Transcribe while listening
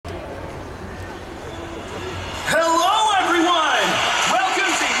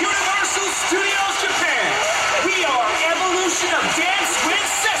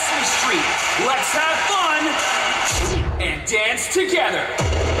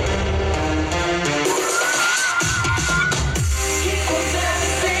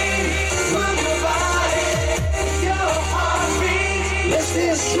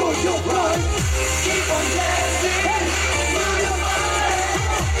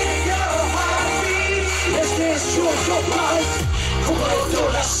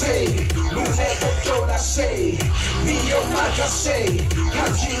せ胸を取らせ身を任せ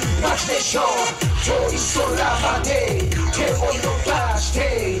感じますでしょ遠い空まで手を伸ばし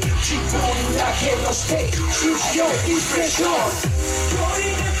て自分だけのステージ終了インプレッション距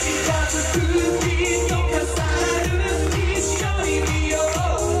離が近づく君と重なる一緒に見よ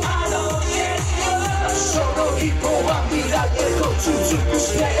うあの景色その一歩は未来へと続く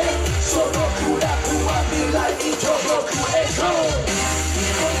ステージそのグラフは未来に届くエコー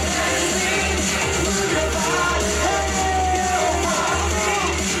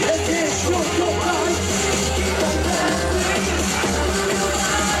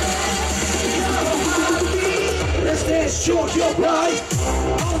Show your right.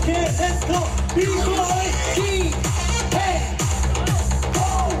 Okay, let's go. B-boy, key, hey,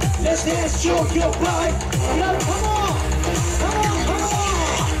 oh. Let's dance, show your right. Now, come on, come on, come on.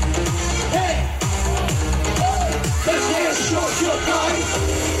 Hey, oh. Let's dance, show your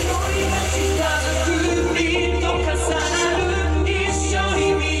right.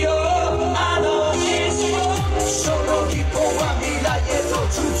 その一歩は未来へと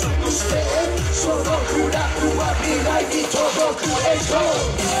続くステージそのグラフは未来に届くエコ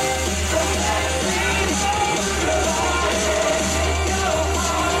ー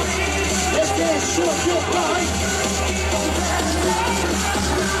Let's dance, show your right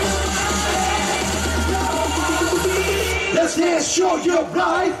Let's dance, show your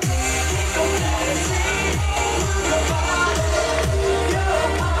right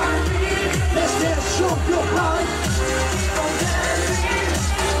Let's dance, show your right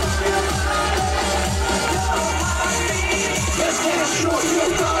Let's dance, show your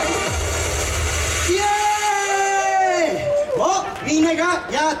right イエーイお、みんなが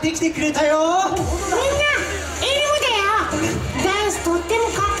やってきてくれたよみんな、エルムだよダンスとっても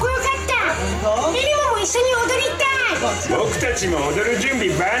かっこよかったエルムも一緒に踊りたい僕たちも踊る準備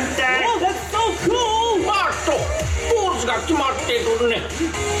万端 Oh, that's so cool! マートポーズが決まってくるね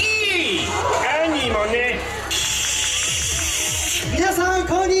いいアニーもね皆さん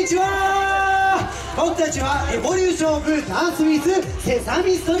こんにちは僕たちはエボリューションオブダンスウィズセサ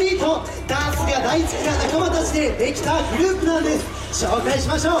ミストリートダンスが大好きな仲間たちでできたグループなんです紹介し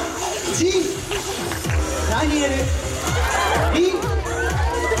ましょうジン、ダニエル、リン、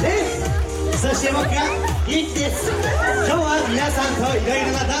レンそして僕がイッチです今日は皆さんといろい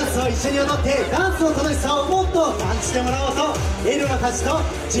ろなダンスを一緒に踊ってダンスの楽しさをもっと感じてもらおうとエルマたちと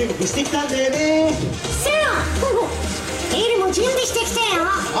準備してきたんだよねそうエルも準備してきたよ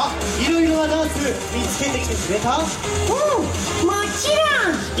あ、いろいろなダンス見つけてきてくれたうん、もち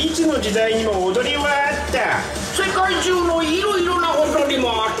ろんいつの時代にも踊りはあった世界中のいろいろな踊りも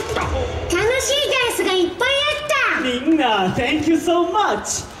あった楽しいダンスがいっぱいあったみんな Thank you so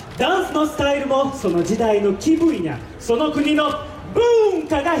much ダンスのスタイルもその時代の気分やその国の文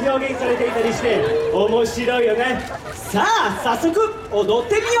化が表現されていたりして面白いよねさあ早速踊っ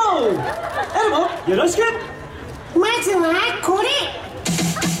てみようエルもよろしくまずはこれ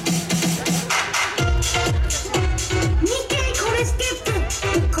見てこれステ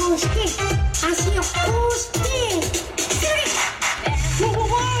ップこうして足をこうしておお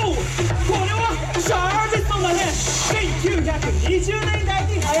これはシャーベットだね1920年代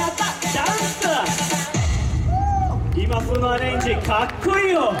に流行ったダンス今風のアレンジかっこい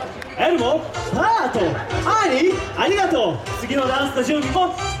いよエルもパートアニーありがとう次のダンスの準備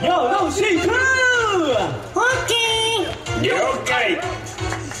もよろしくオッケー了解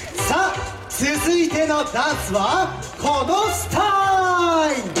さあ、続いてのダンスはこのスタ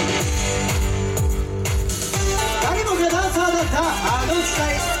イル誰もがダンサーだったあの時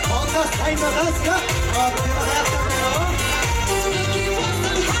代こんなスタイルのダンスがとっても流行ったんだよ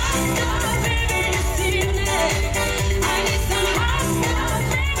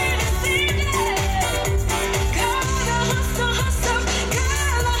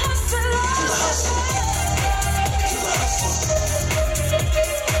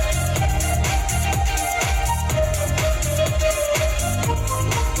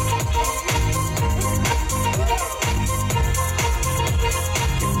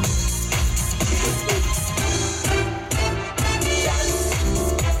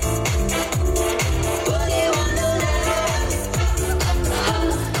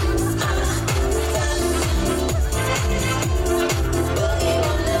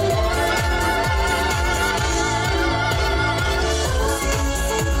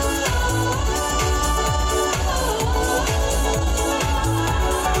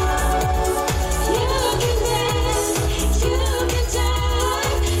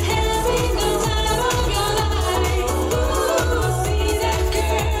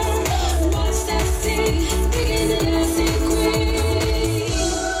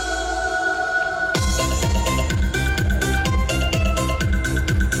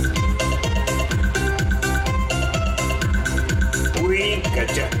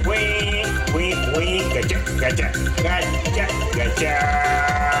チャウィーンウィーンウィーンガチャガチャガチャガチャ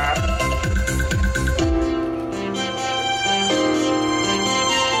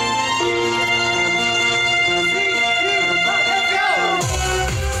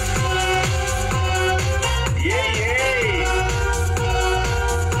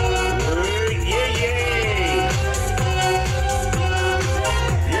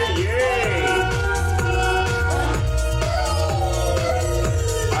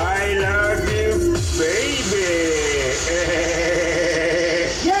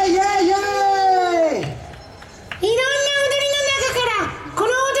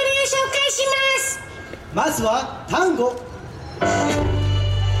まずは単語。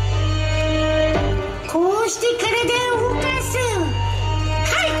こうして体を動かす。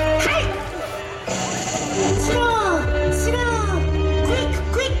はいはいスロースロークイッ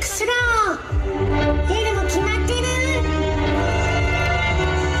ククイックスロー。エルも決まってる。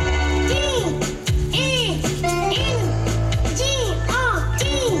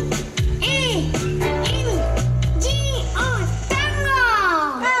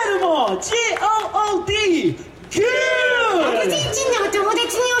 アルゼンチンのお友達に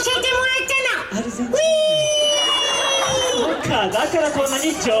教えてもらったの。アルゼンチンそっか、だからこんなに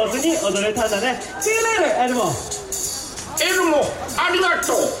上手に踊れたんだね。See you later, エルモ。エルモありが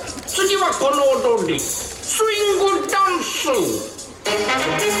とう。次はこの踊り、スイングダンス。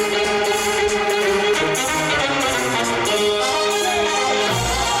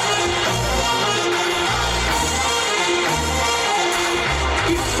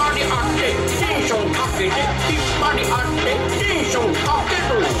引っ張り合ってテンションかけて、引っ張り合ってテンションかけ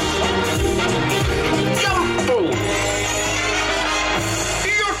る。ジャンプ。よ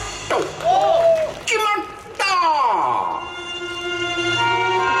っと決まった。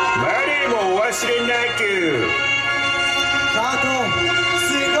バレエもお忘れなく。カート、す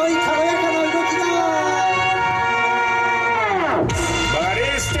ごい軽やかな動きだ。バレ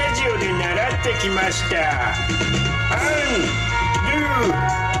エスタジオで習ってきました。アンルー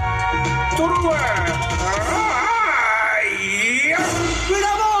トロワーいやブラ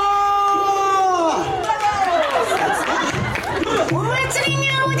ボー。お祭りの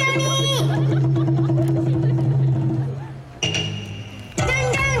踊り。ダン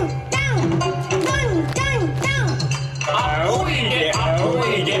ダンダンダンダンダン。仰いで仰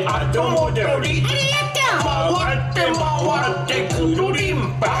いで後戻り。ありがとう。回って回ってくるりん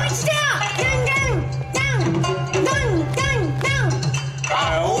ぱ。もう一度。ダンダンダンダンダンダン。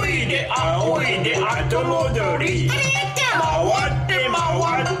仰いで仰いで後戻り。ありがとう。回って回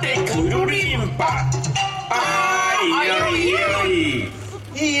ってくるりんぱ。あーいよいよい。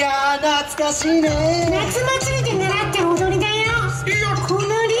いやー、懐かしいね。夏祭りで習った踊りだよ。このリ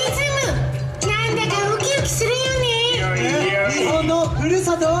ズムなんだかウキウキするよね。日本のふる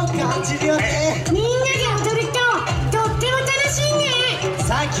さとを感じるよね。みんなで踊るととっても楽しいね。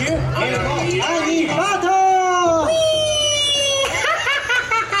サンキュー、エルモアニバート。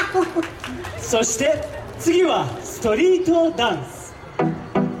そして次はストリートダンス。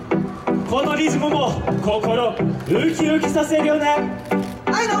このリズムも心ウキウキさせるよね。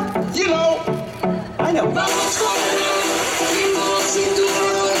 I know, You know. I know.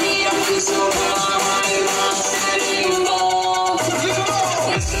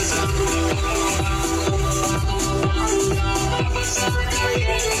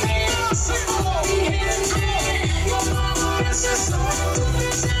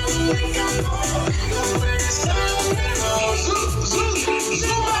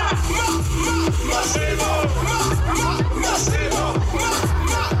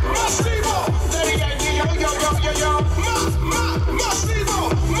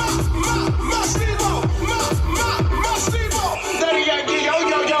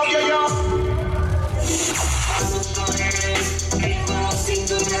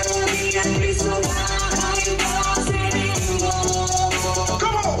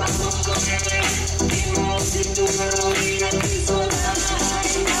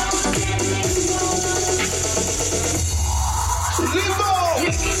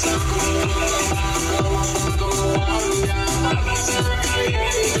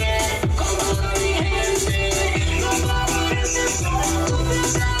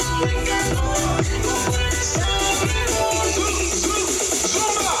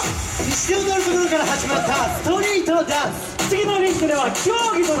始まったストリートダンス。次のリンクでは競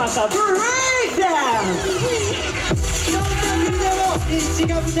技となったブレイクダンス。いろんな国でも一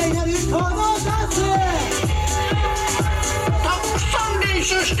が舞台になるこのダンス。たくさん練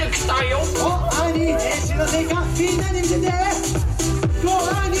習してきたよ。お、アニー、練習の成果みんなに見せて。ゴ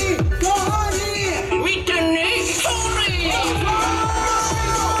ーアニー、ゴーアニー。見てね、それ。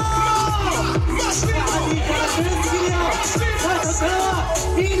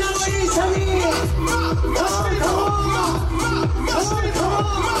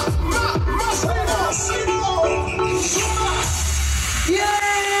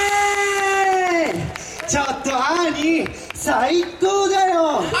ちょっと兄最高だ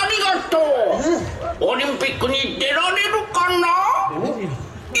よ。ありがとう、オリンピックに出られるかな。いい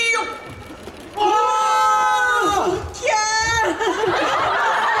よ。おーキャ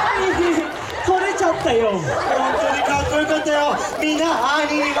取れちゃったよ。ー、本当にかっこよかったよ。みんな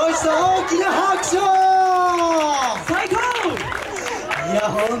兄にもう一度大きな拍手を。最高。いや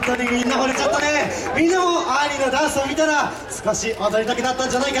本当にみんな惚れちゃったね。みんなも兄のダンスを見たら少し踊りたくなったん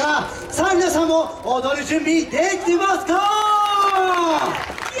じゃないかな。さあ皆さんも踊る準備できてますか。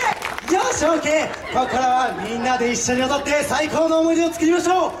よし OK、 ここからはみんなで一緒に踊って最高の思い出を作りまし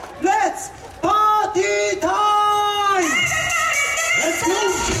ょう。レッツパーティータイム。レッツゴ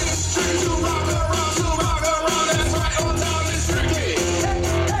ー。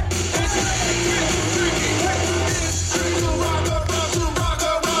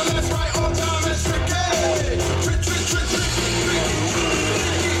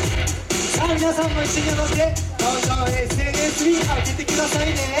皆さんも一緒に踊ってどうぞ SNS に上げてください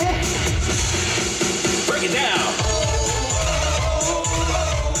ね。 Break it down。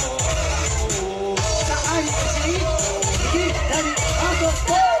 さあ兄と一緒に右左アウト。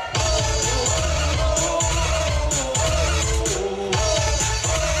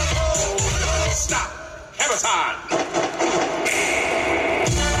 Stop. Hammer time.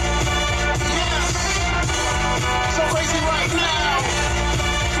 So crazy right now.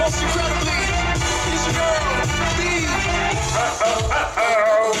 Most incredibly, it's your girl, B.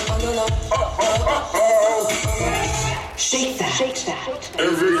 Shake that. Shake that.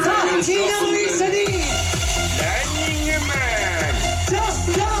 さあみんなも一緒にランニングマン。ジャン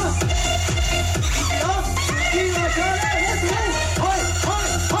プジャンプ。いくよ。次の曲レッツゴー。はいはい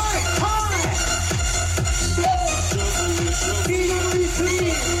はいはい。みんなも一緒に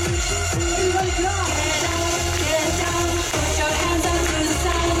次はいくよ。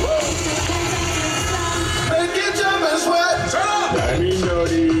Make it jump and sweat. 波乗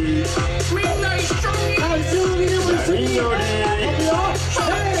り。みんな一緒に。さあ後ろのみんなも一緒に。波乗り。いくよ。せ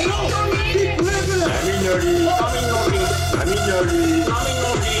ーの。ビッグウェーブ。波乗り。波乗り。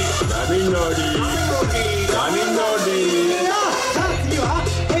波乗り。波乗り。さあ次は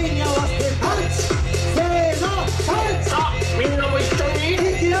手に合わせてパンチ。せーのパンチ。さあみんなも一緒に。い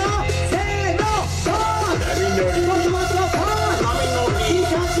くよ。せーのパンチ。波乗り。もっともっとパンチ。いい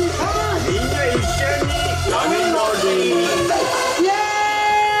感じパンチ。みんな一緒に。波乗り。イエ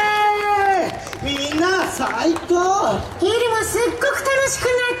ーイ。みんな最高。エルもすっごく楽しくな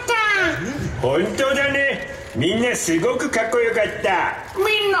った。本当だね。みんなすごくかっこよかった。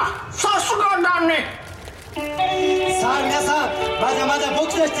みんなさすがだね。さあ皆さんまだまだ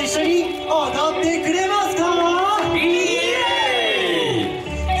僕たちと一緒に踊ってくれますか。イエ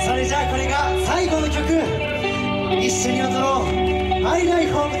ーイ。それじゃあこれが最後の曲。一緒に踊ろう。My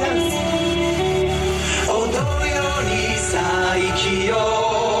Life of Dance。踊るようにさ生きよ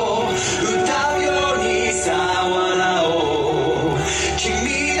う、歌うようにさ笑おう、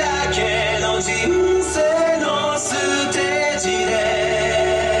君だけの人生のステージで。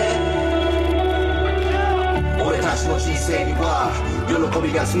俺たちの人生には喜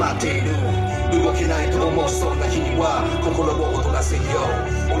びが詰まっている。動けないと思うそんな日には心を躍らせよ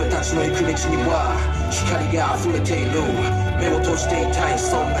う。俺たちの行く道には光が溢れている。目を閉じていたい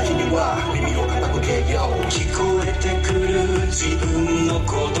そんな日には耳を傾けよう。聞こえてくる自分の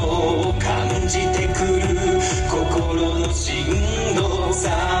ことを感じてくる心の振動。さ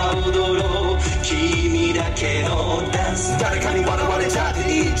あ踊ろう君だけのダンス。誰かに笑われちゃって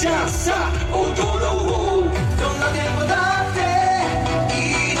いいじゃん。さあ踊ろう。どんなテンポだって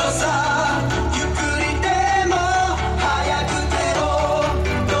いいのさ。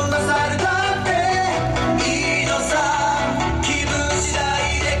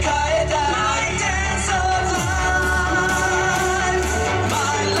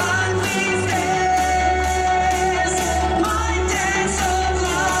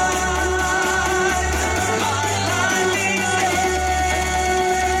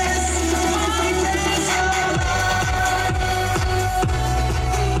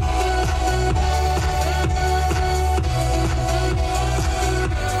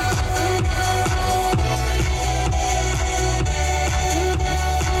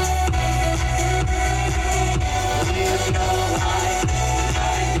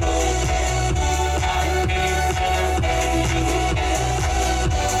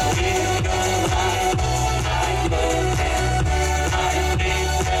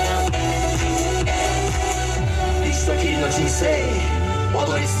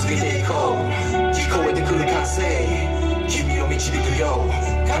踊り続けていこう。聞こえてくる歓声君を導くよ。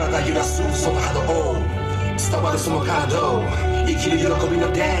体揺らすその波動伝わるその感動。生きる喜び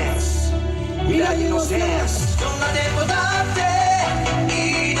のダンス。未来のセンスどんなテンポだって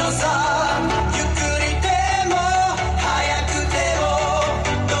いいのさゆっくりでも速くても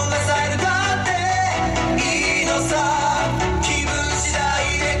どんなスタイルだっていいのさ気分次第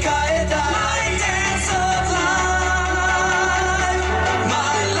で変えたい My dance of life My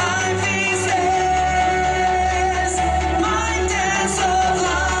life is this My dance of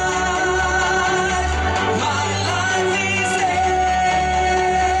life My life is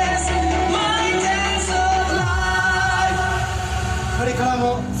this My dance of life これから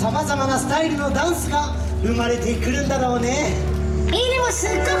もさまざまなスタイルのダンスが生まれてくるんだろうね。でもすっ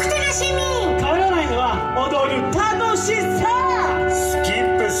ごく楽しみ。変わらないのは踊る楽しさ。スキ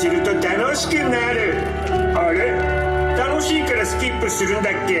ップすると楽しくなる。あれ楽しいからスキップするん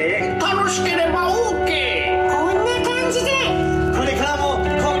だっけ。楽しければ OK。 こんな感じでこれからも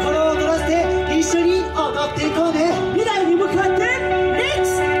心を躍らせて一緒に踊っていこうね。未来に向かってレッ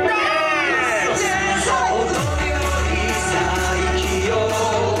ツダンス。踊るようにさ生きよう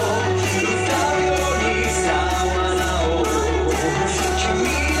歌うようにさ笑おう君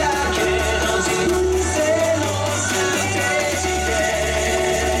だけの人生のステージで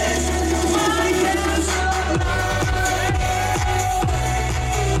My dance of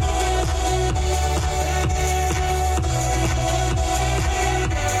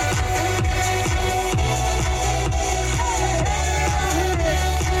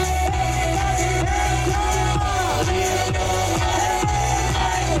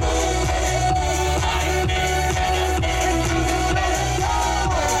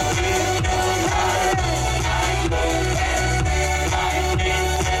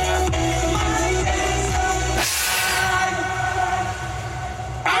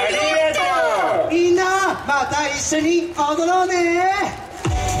ありがとう。みんなまた一緒に踊ろうね。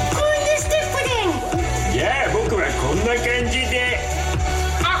こんなステップでじゃあ僕はこんな感じで。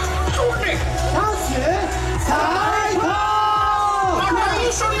あ、そうね。ダンス最高。また一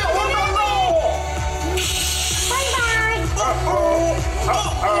緒に踊ろう。バイバイ。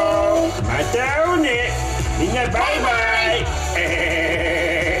また会おうね。みんなバイバイ。